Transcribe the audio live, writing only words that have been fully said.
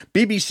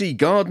BBC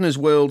Gardeners'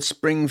 World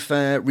Spring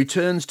Fair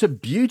returns to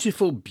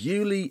beautiful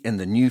Bewley in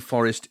the New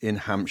Forest in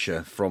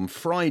Hampshire from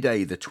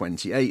Friday the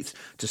 28th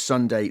to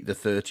Sunday the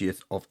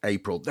 30th of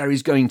April. There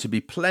is going to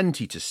be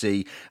plenty to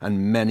see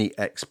and many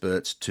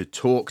experts to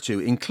talk to,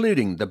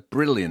 including the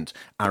brilliant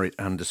Arit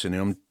Anderson,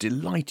 who I'm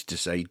delighted to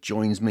say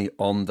joins me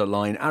on the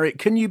line. Arit,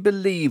 can you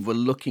believe we're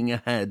looking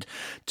ahead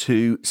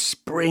to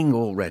spring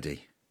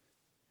already?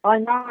 I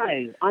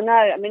know.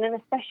 I mean, and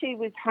especially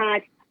we've had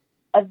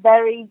a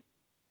very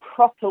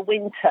proper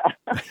winter.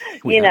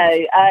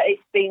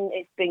 It's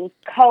been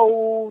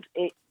cold.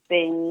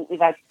 We've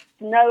had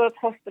snow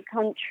across the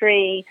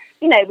country.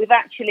 We've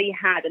actually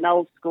had an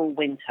old school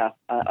winter.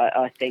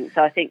 I think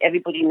so. I think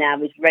everybody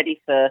now is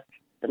ready for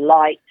the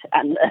light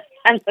and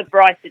the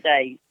brighter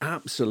days.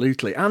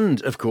 Absolutely,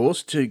 and of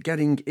course to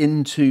getting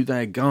into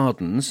their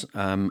gardens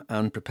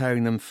and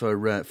preparing them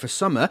for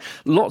summer.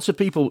 Lots of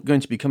people going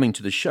to be coming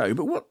to the show,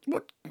 but what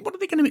are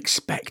they going to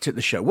expect at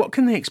the show? What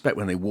can they expect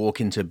when they walk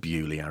into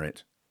Bewley,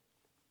 Arit?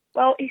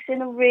 Well, it's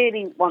in a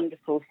really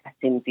wonderful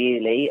setting,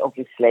 Bewley,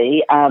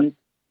 obviously.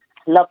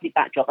 Lovely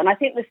backdrop. And I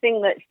think the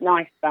thing that's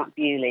nice about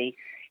Bewley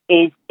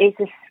is it's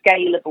a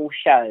scalable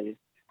show.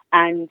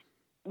 And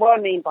what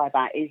I mean by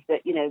that is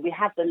that, we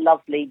have the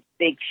lovely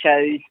big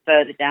shows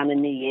further down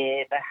in the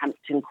year, the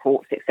Hampton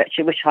Courts,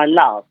 etc., which I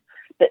love.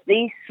 But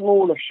these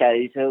smaller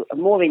shows are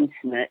more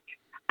intimate,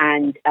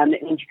 and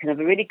it means you can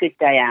have a really good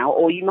day out,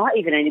 or you might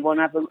even only want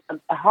to have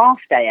a half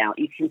day out.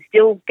 You can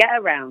still get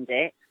around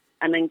it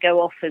and then go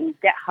off and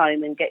get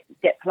home and get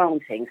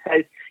planting.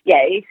 So,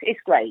 yeah, it's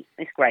great.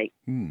 It's great.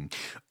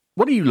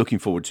 What are you looking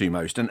forward to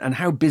most, and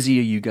how busy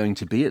are you going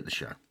to be at the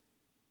show?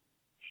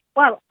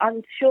 Well,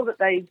 I'm sure that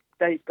those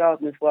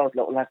Gardeners' World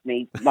lot will have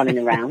me running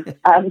around.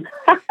 But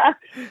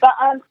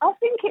I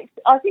think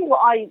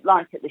what I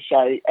like at the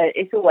show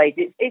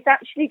it's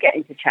actually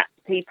getting to chat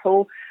to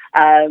people.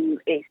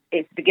 It's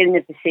the beginning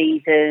of the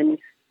season,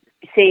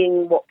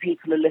 seeing what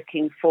people are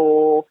looking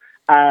for.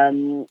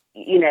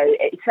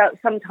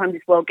 It's sometimes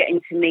as well getting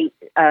to meet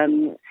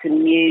some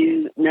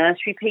new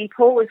nursery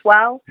people as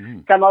well.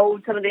 Some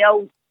of the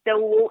old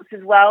stalwarts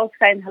as well,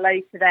 saying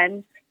hello to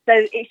them. So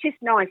it's just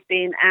nice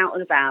being out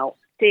and about,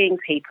 seeing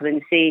people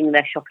and seeing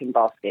their shopping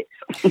baskets.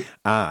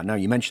 Now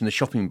you mentioned the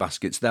shopping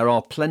baskets. There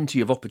are plenty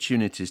of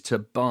opportunities to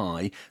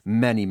buy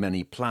many,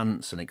 many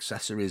plants and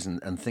accessories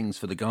and things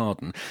for the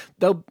garden.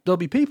 There'll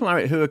be people,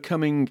 Arit, who are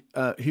coming,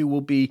 who will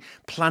be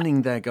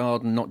planning their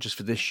garden not just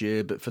for this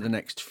year but for the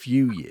next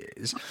few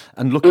years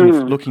and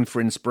looking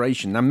for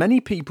inspiration. Now, many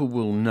people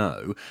will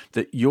know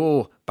that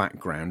your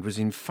background was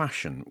in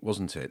fashion,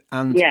 wasn't it?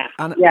 And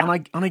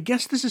I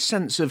guess there's a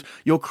sense of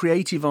your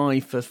creative eye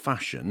for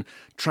fashion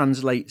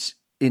translates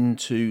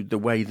into the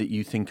way that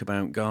you think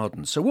about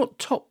gardens. So what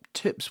top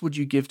tips would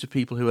you give to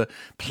people who are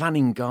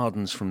planning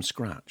gardens from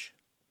scratch?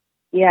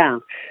 Yeah.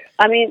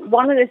 I mean,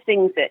 one of the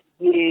things that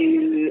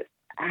you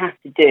have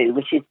to do,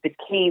 which is the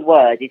key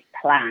word, is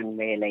plan,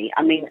 really.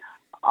 I mean,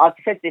 I've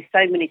said this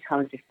so many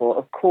times before.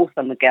 Of course,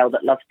 I'm a girl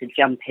that loves to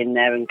jump in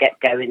there and get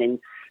going and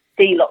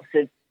see lots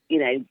of,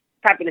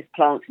 fabulous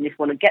plants and just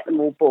want to get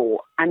them all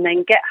bought and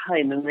then get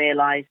home and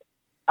realise,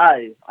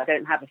 oh, I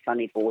don't have a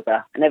sunny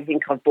border and everything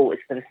I've bought is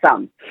for the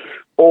sun,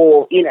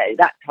 or,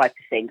 that type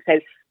of thing. So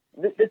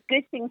the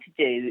good thing to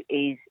do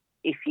is,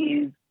 if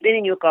you've been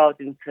in your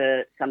garden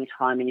for some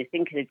time and you're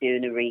thinking of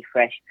doing a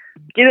refresh,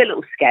 do a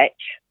little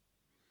sketch,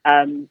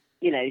 so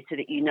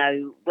that you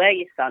know where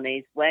your sun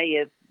is, where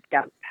your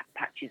damp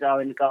patches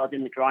are in the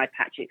garden, the dry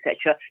patch,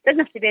 etc. Doesn't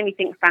have to be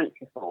anything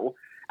fanciful.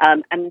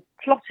 And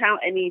plot out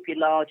any of your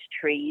large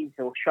trees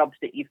or shrubs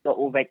that you've got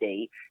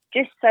already,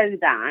 just so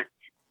that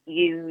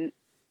you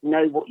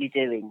know what you're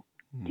doing.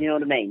 Do you know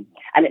what I mean?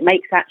 And it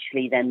makes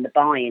actually then the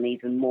buying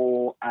even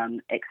more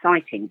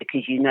exciting,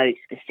 because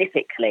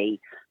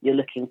specifically you're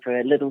looking for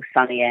a little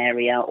sunny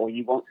area or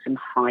you want some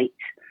height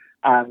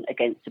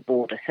against the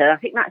border. So I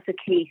think that's the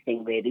key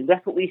thing, really.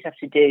 That's what we used to have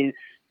to do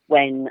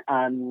when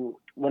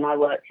I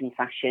worked in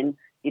fashion.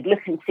 You'd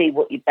look and see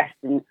what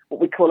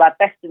we call our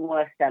best and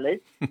worst sellers.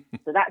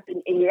 So that's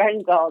in your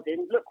own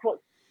garden. Look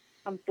what's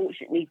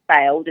unfortunately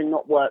failed and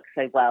not worked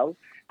so well.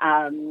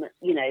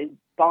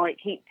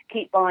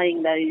 Keep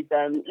buying those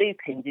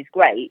lupins is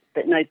great,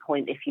 but no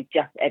point if you've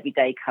just every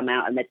day come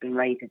out and they've been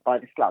raided by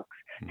the slugs.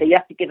 So you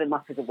have to give them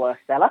up as a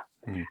worst seller.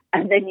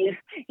 And then you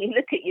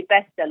look at your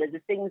best sellers, the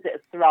things that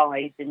have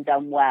thrived and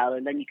done well,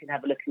 and then you can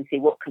have a look and see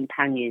what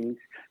companions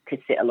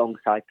could sit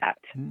alongside that.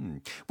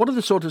 What are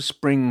the sort of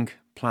spring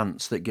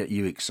plants that get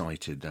you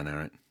excited then,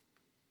 Arit?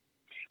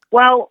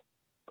 Well,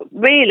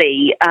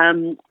 really,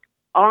 I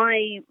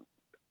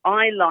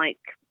like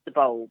the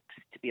bulbs,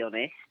 to be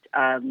honest.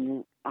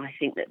 I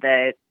think that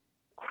they're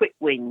quick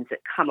wins that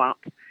come up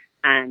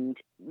and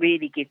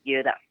really give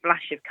you that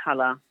flash of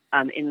colour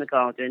in the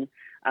garden.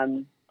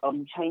 I'm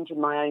changing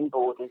my own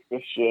borders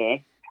this year.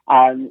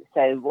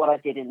 So what I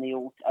did in the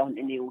autumn,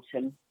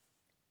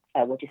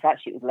 it was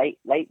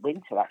late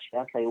winter, actually.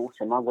 I say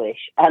autumn, I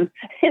wish.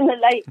 In the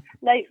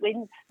late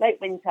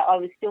winter, I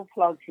was still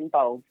planting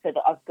bulbs so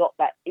that I've got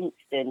that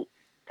instant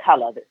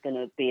colour that's going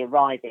to be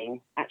arriving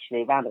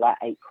actually around about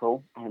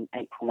April,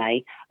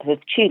 May, of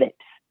tulips.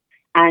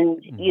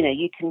 And, you know,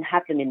 you can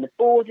have them in the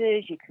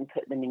borders, you can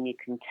put them in your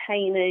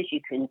containers,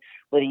 you can,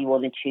 whether you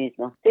want to choose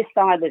narcissi,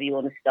 whether you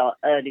want to start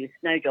early with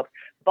snowdrops.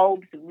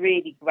 Bulbs are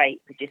really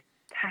great for just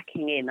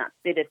packing in that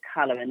bit of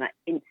colour and that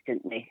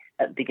instantness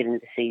at the beginning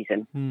of the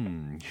season.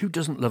 Who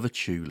doesn't love a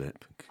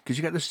tulip? Because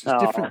you get this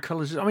different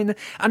colours. I mean,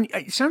 and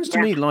it sounds to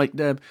me like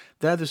they're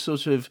the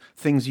sort of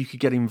things you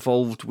could get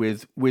involved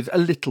with a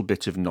little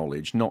bit of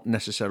knowledge, not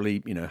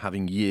necessarily, you know,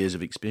 having years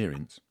of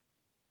experience.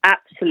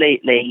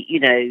 Absolutely, you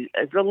know,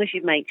 as long as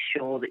you make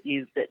sure that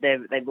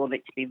they want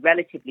it to be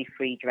relatively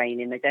free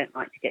draining. They don't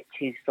like to get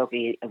too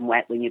soggy and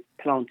wet when you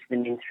plant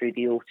them in through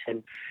the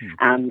autumn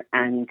and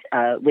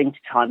winter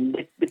time.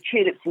 With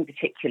tulips in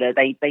particular,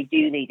 they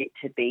do need it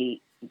to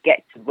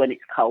get to when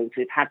it's cold.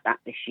 We've had that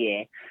this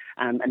year,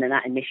 and then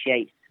that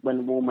initiates, when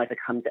the warm weather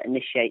comes, it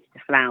initiates the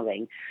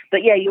flowering.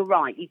 But yeah, you're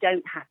right. You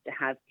don't have to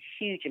have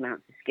huge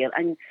amounts of skill.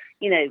 And,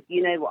 you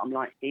know what I'm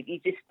like, Steve. You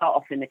just start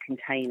off in a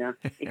container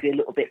if you're a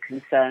little bit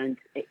concerned.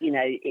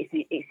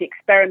 It's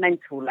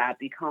experimental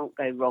lab. You can't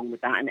go wrong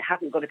with that. And it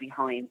hasn't got to be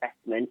high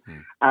investment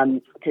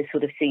to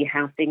sort of see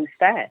how things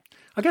fare.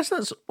 I guess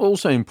that's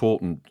also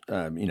important,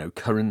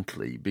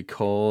 currently,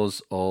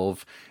 because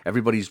of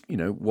everybody's,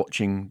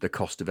 watching the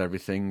cost of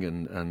everything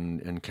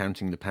and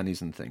counting the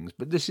pennies and things.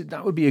 But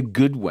that would be a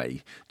good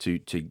way to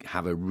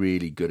have a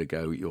really good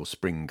go at your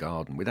spring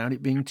garden without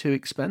it being too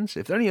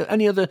expensive. Are there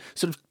any other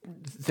sort of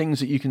things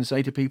that you can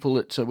say to people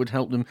that would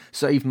help them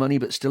save money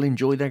but still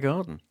enjoy their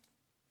garden?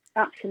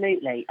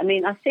 Absolutely. I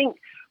mean, I think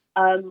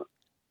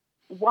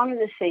one of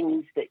the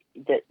things that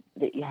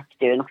you have to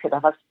do, and I said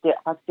I've had to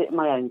do it in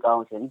my own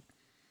garden,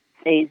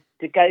 is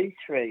to go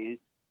through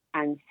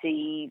and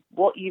see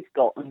what you've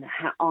got and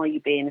how are you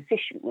being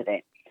efficient with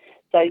it.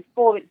 So,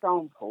 for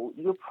example,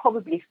 you'll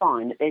probably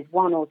find that there's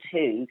one or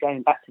two,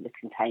 going back to the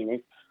containers,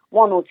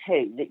 one or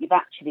two that you've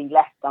actually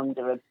left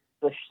under a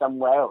bush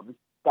somewhere or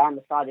down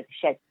the side of the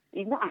shed that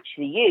you've not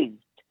actually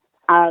used.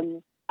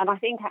 And I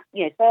think,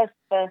 first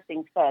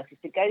things first is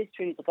to go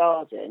through the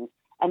garden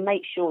and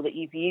make sure that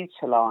you've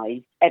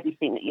utilised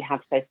everything that you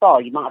have so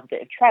far. You might have a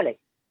bit of trellis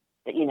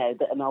that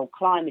an old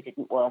climber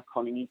didn't work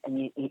on and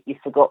you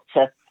forgot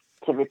to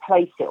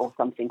replace it or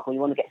something, or you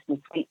want to get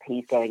some sweet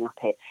peas going up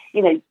it.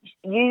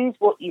 Use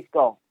what you've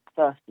got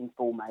first and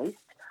foremost.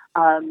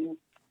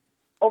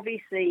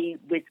 Obviously,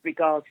 with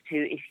regards to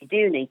if you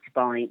do need to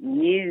buy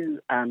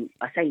new, I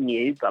say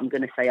new, but I'm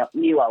going to say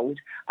new old,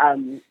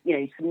 some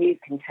new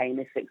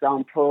containers, for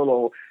example,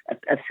 or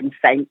some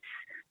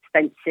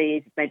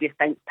fences, maybe a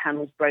fence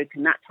panel's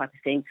broken, that type of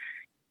thing.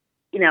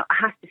 I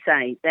have to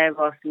say there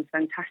are some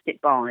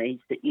fantastic buys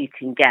that you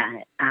can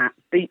get at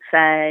boot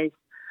fairs,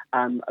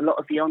 a lot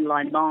of the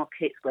online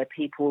markets where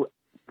people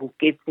will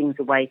give things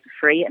away for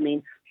free. I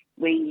mean,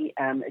 we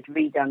had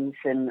redone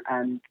some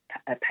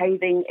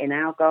paving in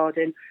our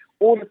garden.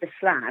 All of the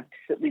slabs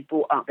that we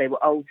brought up, they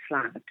were old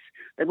slabs.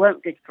 They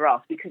weren't good for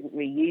us. We couldn't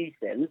reuse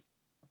them.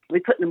 We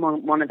put them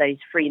on one of those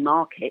free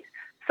markets.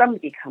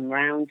 Somebody come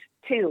round,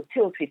 two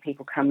or three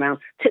people come round,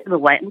 took them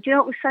away. And do you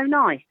know what was so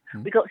nice?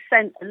 We got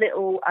sent a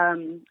little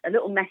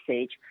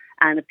message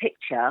and a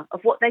picture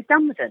of what they've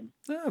done with them.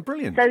 Oh,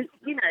 brilliant. So,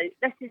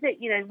 this is it.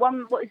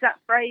 What is that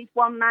phrase?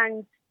 One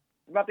man's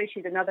rubbish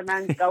is another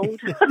man's gold.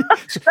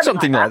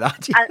 Something like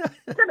that.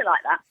 Something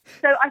like that.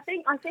 So I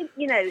think and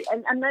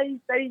those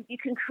you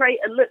can create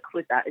a look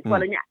with that as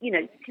well. And,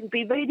 you can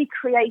be really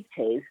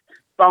creative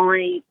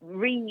by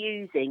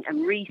reusing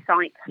and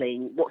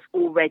recycling what's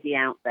already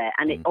out there.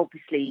 And it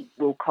obviously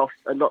will cost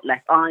a lot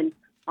less. I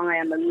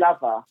am a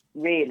lover,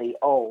 really,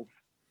 of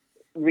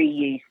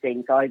reuse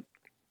things. I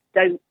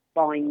don't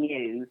buy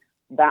new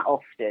that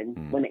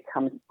often when it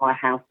comes to my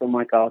house or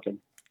my garden.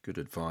 Good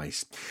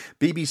advice.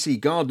 BBC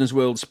Gardeners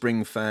World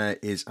Spring Fair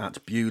is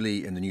at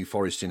Bewley in the New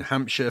Forest in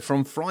Hampshire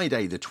from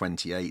Friday the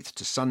 28th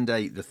to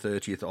Sunday the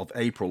 30th of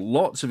April.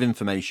 Lots of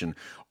information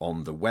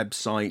on the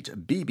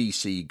website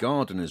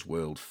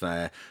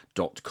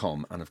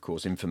bbcgardenersworldfair.com and, of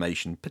course,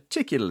 information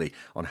particularly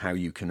on how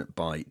you can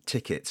buy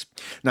tickets.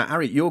 Now,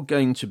 Arit, you're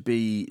going to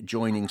be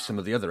joining some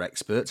of the other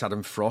experts,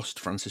 Adam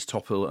Frost, Francis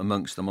Tophill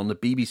amongst them, on the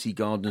BBC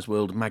Gardeners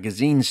World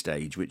magazine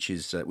stage, which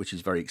is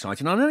very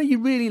exciting. I know you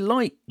really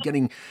like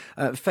getting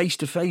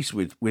face-to-face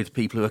with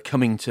people who are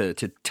coming to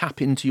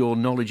tap into your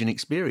knowledge and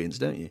experience,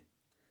 don't you?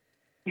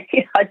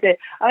 Yeah, I do.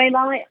 I mean,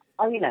 I'm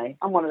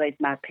one of those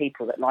mad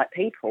people that like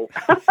people.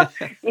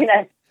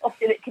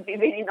 Often it can be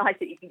really nice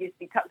that you can just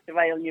be tucked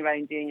away on your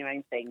own, doing your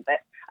own thing. But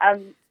I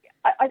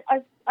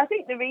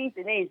think the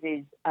reason is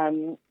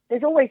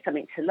there's always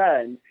something to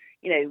learn.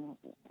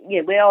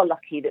 We are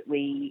lucky that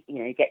we,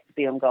 get to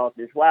be on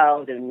Gardeners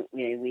World and,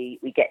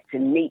 we get to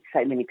meet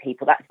so many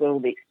people. That's where all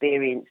the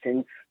experience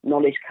and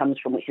knowledge comes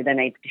from, which you're then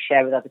able to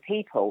share with other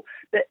people.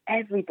 But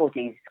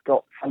everybody's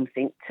got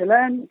something to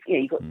learn.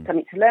 You've got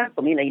something to learn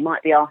from. You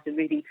might be asked a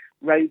really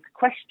rogue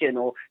question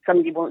or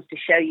somebody wants to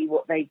show you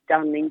what they've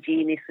done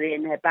ingeniously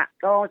in their back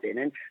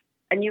garden.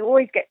 And you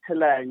always get to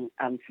learn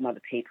from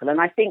other people. And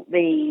I think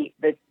the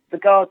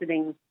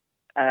gardening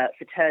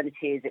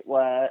fraternity, as it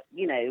were.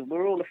 You know,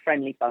 we're all a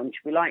friendly bunch.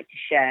 We like to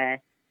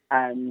share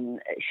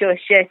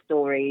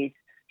stories,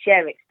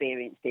 share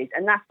experiences,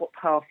 and that's what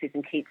passes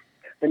and keeps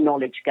the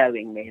knowledge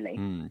going,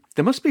 really.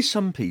 There must be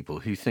some people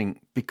who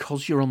think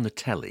because you're on the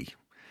telly,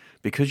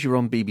 because you're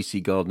on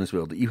BBC Gardener's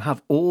World, that you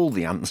have all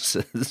the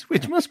answers,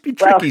 which must be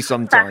tricky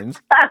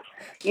sometimes.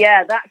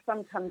 Yeah, that's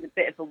sometimes a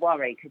bit of a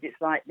worry, because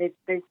it's like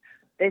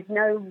there's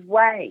no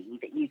way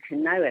that you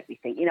can know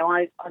everything. You know,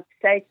 I've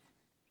said,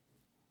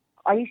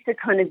 I used to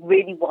kind of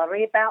really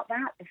worry about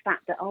that, the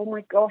fact that, oh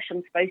my gosh,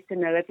 I'm supposed to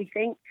know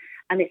everything.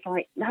 And it's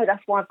like, no,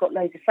 that's why I've got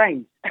loads of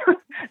friends,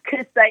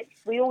 because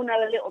we all know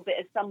a little bit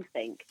of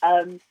something.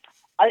 I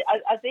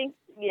think,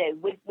 you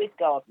know, with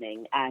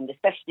gardening, and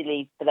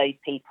especially for those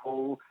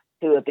people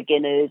who are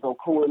beginners or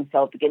call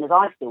themselves beginners,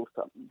 I still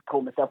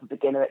call myself a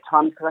beginner at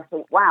times, because I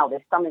think, wow,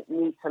 there's something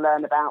new to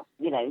learn about,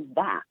 you know,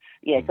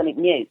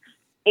 something new.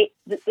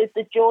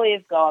 The joy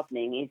of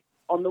gardening is,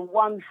 on the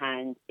one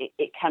hand,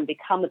 it can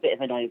become a bit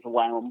of an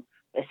overwhelm.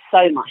 There's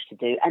so much to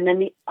do. And then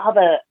the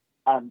other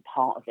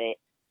part of it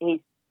is,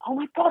 oh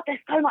my God, there's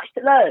so much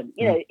to learn.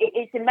 You know,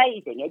 it's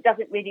amazing. It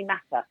doesn't really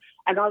matter.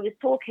 And I was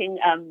talking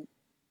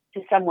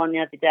to someone the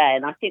other day,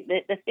 and I think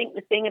that the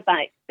thing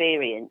about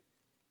experience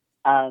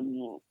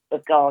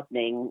of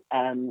gardening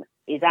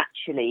is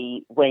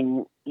actually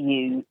when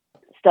you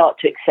start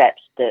to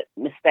accept that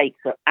mistakes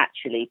are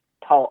actually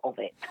part of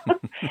it.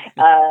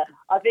 I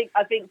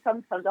think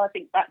sometimes I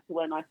think back to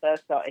when I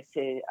first started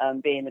to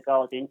be in the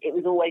garden. It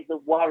was always the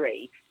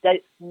worry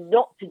that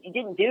you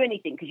didn't do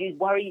anything because you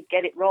worry you'd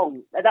get it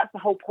wrong. That's the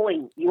whole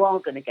point. You are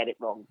going to get it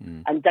wrong,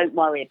 and don't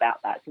worry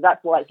about that. So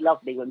that's why it's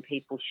lovely when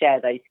people share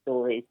those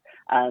stories.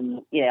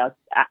 You know,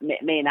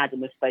 me and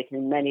Adam have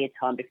spoken many a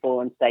time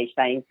before on stage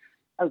saying,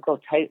 oh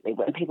God, totally.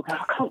 When people go,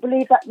 I can't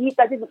believe that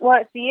didn't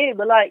work for you.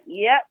 We're like,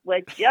 yeah,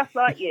 we're just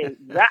like you,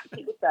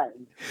 exactly the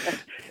same.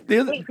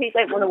 People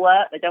don't want to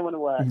work, they don't want to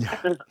work.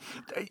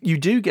 You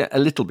do get a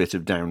little bit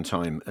of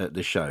downtime at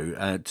the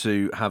show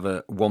to have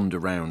a wander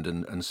around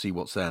and see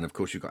what's there. And of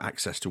course, you've got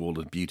access to all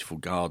the beautiful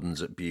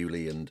gardens at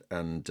Bewley, and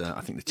I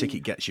think the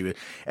ticket gets you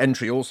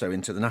entry also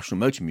into the National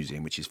Motor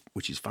Museum, which is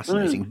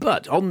fascinating.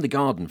 But on the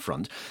garden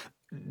front,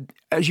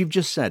 as you've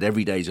just said,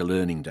 every day is a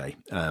learning day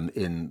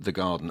in the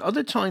garden.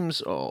 Other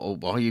times,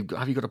 have you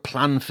got a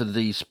plan for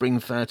the spring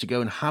fair to go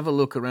and have a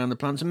look around the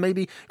plants and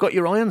maybe got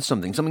your eye on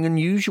something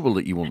unusual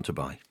that you want to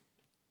buy?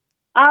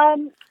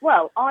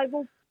 Well, I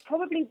will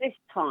probably this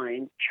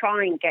time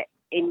try and get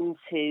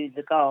into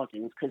the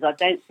gardens, because I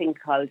don't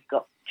think I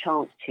got a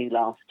chance to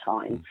last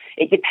time.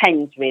 It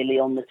depends really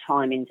on the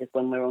timings of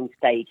when we're on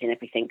stage and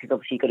everything, because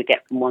obviously you've got to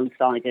get from one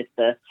side of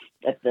the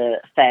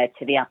fair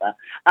to the other.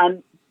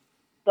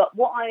 But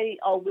what I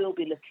will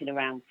be looking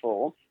around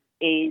for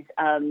is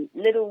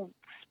little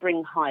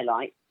spring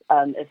highlights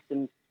of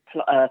some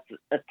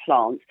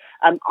plants.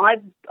 I'm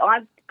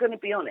going to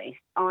be honest,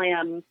 I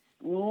am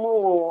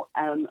more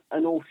an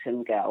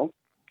autumn girl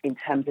in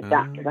terms of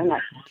that, because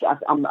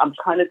I'm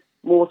kind of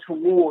more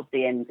towards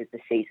the end of the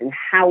season.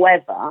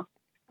 However,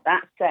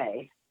 that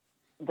said,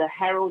 the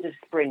herald of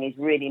spring is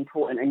really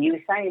important. And you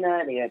were saying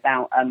earlier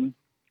about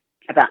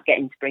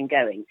getting spring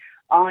going.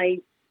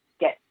 I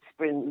get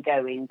spring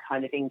going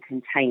kind of in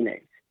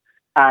containers,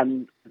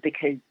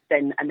 because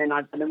then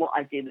what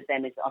I do with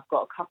them is I've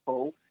got a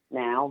couple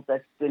now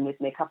that's been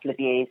with me a couple of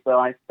years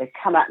where they've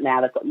come out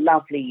now. They've got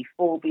lovely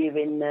euphorbia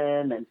in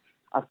them, and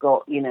I've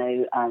got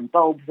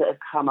bulbs that have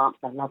come up.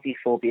 I love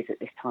euphorbias at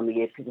this time of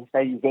year because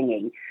they're so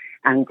zinging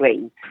and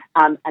green,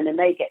 and then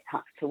they get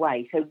tucked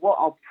away. So what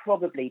I'll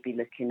probably be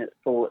looking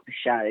for at the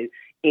show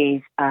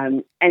is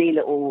any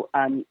little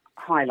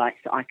highlights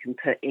that I can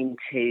put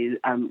into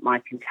my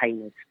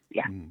containers.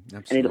 Yeah,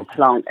 any little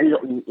plant, and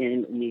little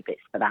new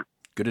bits for that.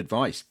 Good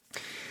advice.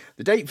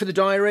 The date for the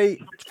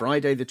diary,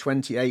 Friday the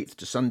 28th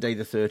to Sunday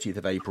the 30th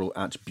of April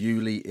at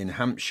Bewley in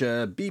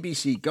Hampshire.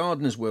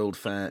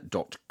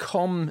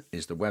 bbcgardenersworldfair.com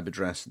is the web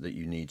address that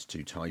you need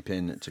to type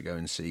in to go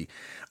and see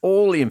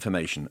all the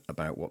information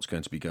about what's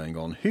going to be going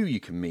on, who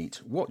you can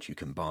meet, what you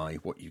can buy,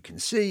 what you can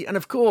see, and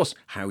of course,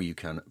 how you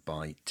can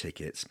buy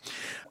tickets.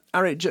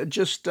 Arit,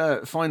 just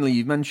finally,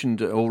 you've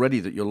mentioned already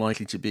that you're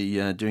likely to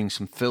be doing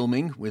some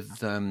filming with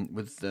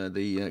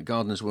the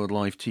Gardeners World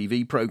Live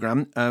TV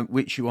programme,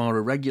 which you are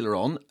a regular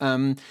on.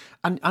 And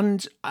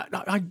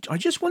I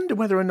just wonder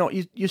whether or not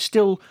you're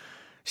still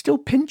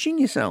pinching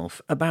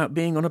yourself about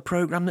being on a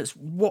programme that's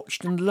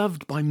watched and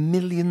loved by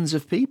millions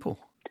of people.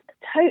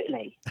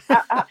 Totally.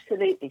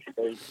 Absolutely,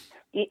 Steve.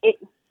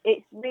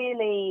 It's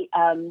really,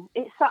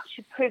 it's such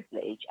a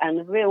privilege and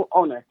a real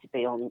honour to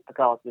be on a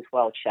Gardeners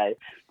World show.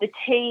 The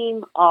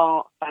team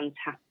are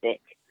fantastic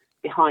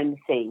behind the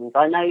scenes.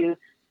 I know,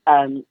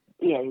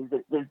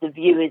 the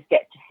viewers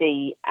get to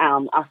see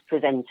us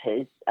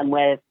presenters, and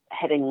we're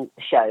heading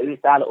the show.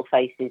 It's our little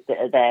faces that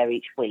are there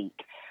each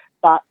week.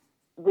 But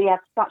we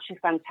have such a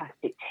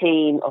fantastic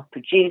team of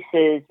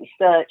producers,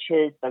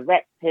 researchers,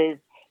 directors,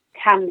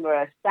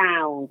 camera,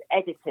 sound,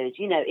 editors.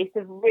 It's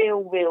a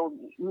real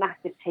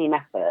massive team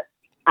effort,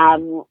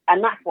 and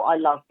that's what I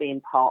love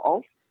being part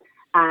of.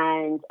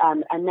 and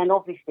then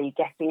obviously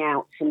getting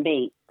out to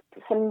meet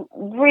some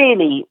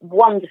really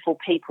wonderful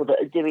people that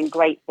are doing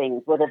great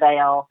things, whether they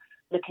are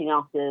looking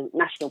after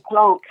national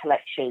plant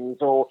collections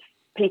or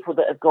people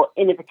that have got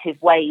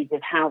innovative ways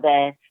of how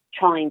they're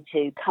trying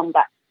to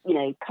combat,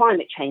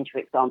 climate change, for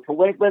example.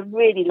 We're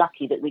really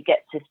lucky that we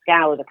get to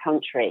scour the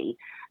country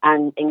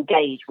and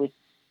engage with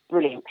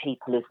brilliant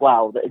people as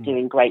well that are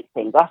doing great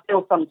things. I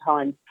feel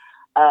sometimes,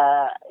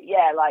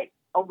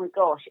 oh my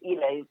gosh,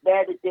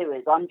 they're the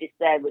doers. I'm just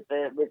there with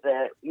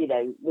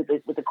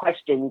the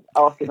questions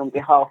asking on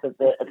behalf of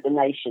the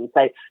nation.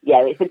 So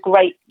yeah, it's a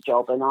great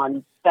job, and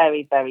I'm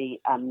very,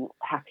 very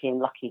happy and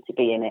lucky to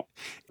be in it.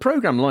 A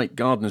programme like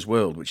Gardener's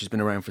World, which has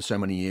been around for so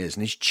many years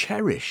and is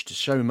cherished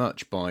so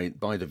much by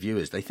the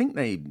viewers, they think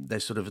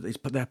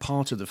they're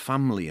part of the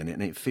family in it,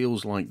 and it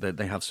feels like that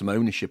they have some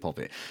ownership of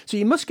it. So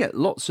you must get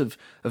lots of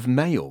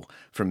mail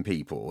from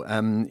people,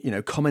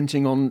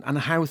 commenting on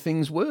how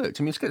things worked.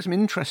 I mean, let's get some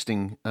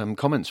interesting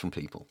comments from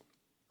people.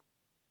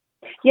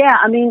 Yeah,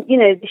 I mean,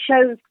 the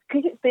show,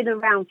 because it's been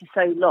around for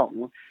so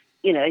long,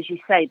 as you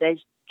say,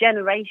 there's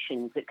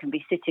generations that can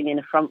be sitting in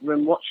a front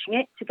room watching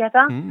it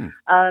together.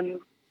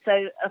 So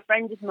a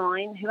friend of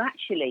mine who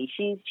actually,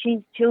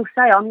 she'll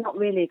say, I'm not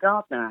really a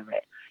gardener,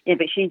 Arit. Yeah,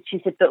 but she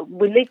said, but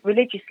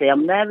religiously,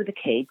 I'm there with the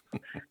kids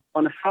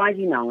on a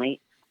Friday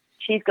night.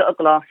 She's got a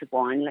glass of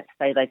wine. Let's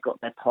say they've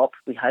got their pop,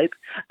 we hope.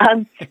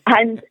 And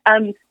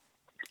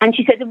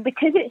she said,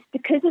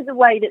 because of the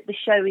way that the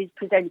show is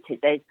presented,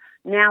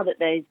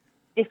 there's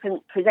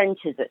different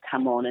presenters that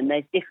come on, and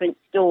there's different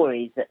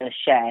stories that are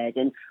shared.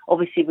 And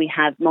obviously we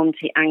have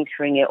Monty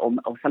anchoring it, or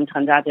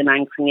sometimes Adam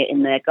anchoring it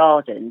in their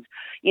gardens.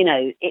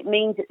 It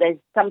means that there's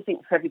something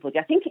for everybody.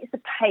 I think it's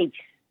the pace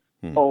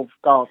of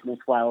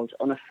Gardener's World.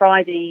 On a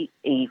Friday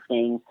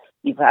evening,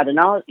 you've had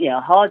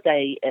a hard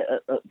day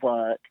at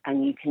work,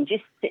 and you can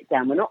just sit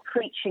down. We're not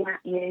preaching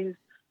at you.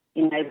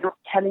 We're not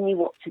telling you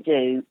what to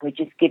do. We're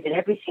just giving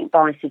everything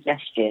by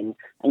suggestion,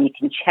 and you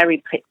can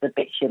cherry pick the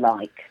bits you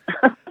like.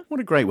 What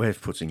a great way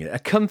of putting it. A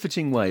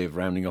comforting way of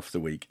rounding off the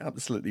week.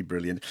 Absolutely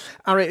brilliant.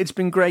 Arit, it's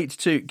been great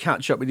to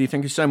catch up with you.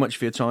 Thank you so much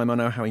for your time. I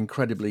know how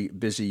incredibly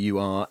busy you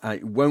are.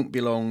 It won't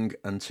be long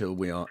until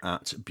we are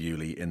at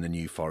Bewley in the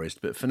New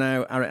Forest. But for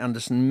now, Arit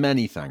Anderson,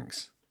 many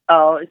thanks.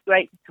 Oh, it's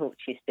great to talk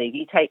to you, Steve.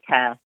 You take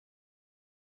care.